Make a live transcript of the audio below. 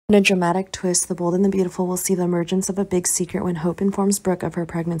In a dramatic twist, The Bold and the Beautiful will see the emergence of a big secret when Hope informs Brooke of her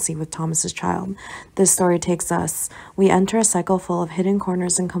pregnancy with Thomas's child. This story takes us. We enter a cycle full of hidden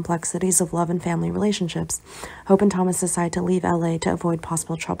corners and complexities of love and family relationships. Hope and Thomas decide to leave LA to avoid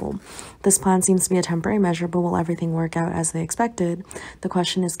possible trouble. This plan seems to be a temporary measure, but will everything work out as they expected? The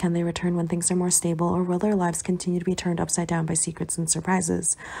question is, can they return when things are more stable, or will their lives continue to be turned upside down by secrets and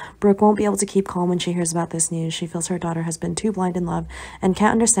surprises? Brooke won't be able to keep calm when she hears about this news. She feels her daughter has been too blind in love and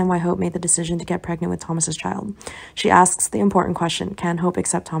can't understand why Hope made the decision to get pregnant with Thomas's child. She asks the important question, can Hope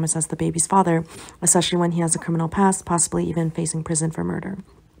accept Thomas as the baby's father, especially when he has a criminal past, possibly even facing prison for murder?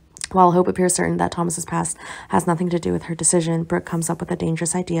 While Hope appears certain that Thomas's past has nothing to do with her decision, Brooke comes up with a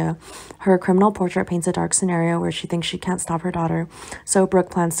dangerous idea. Her criminal portrait paints a dark scenario where she thinks she can't stop her daughter, so Brooke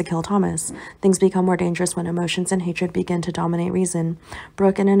plans to kill Thomas. Things become more dangerous when emotions and hatred begin to dominate reason.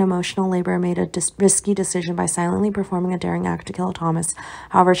 Brooke, in an emotional labor, made a risky decision by silently performing a daring act to kill Thomas.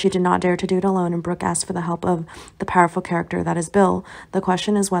 However, she did not dare to do it alone, and Brooke asked for the help of the powerful character that is Bill. The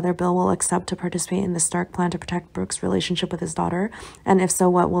question is whether Bill will accept to participate in this dark plan to protect Brooke's relationship with his daughter, and if so,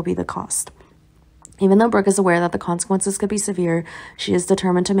 what will be the cost. Even though Brooke is aware that the consequences could be severe, she is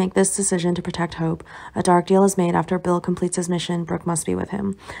determined to make this decision to protect Hope. A dark deal is made. After Bill completes his mission, Brooke must be with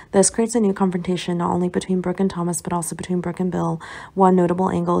him. This creates a new confrontation not only between Brooke and Thomas, but also between Brooke and Bill. One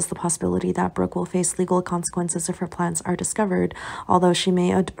notable angle is the possibility that Brooke will face legal consequences if her plans are discovered. Although she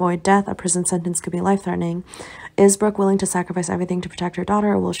may avoid death, a prison sentence could be life-threatening. Is Brooke willing to sacrifice everything to protect her daughter,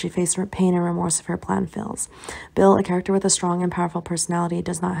 or will she face pain and remorse if her plan fails? Bill, a character with a strong and powerful personality,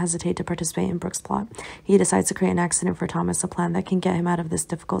 does not hesitate to participate in Brooke's plot. He decides to create an accident for Thomas, a plan that can get him out of this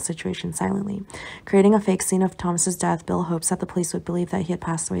difficult situation silently. Creating a fake scene of Thomas's death, Bill hopes that the police would believe that he had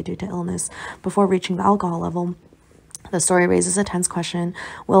passed away due to illness before reaching the alcohol level. The story raises a tense question.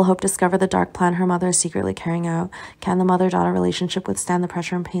 Will Hope discover the dark plan her mother is secretly carrying out? Can the mother-daughter relationship withstand the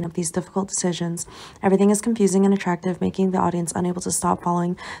pressure and pain of these difficult decisions? Everything is confusing and attractive, making the audience unable to stop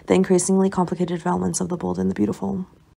following the increasingly complicated developments of The Bold and the Beautiful.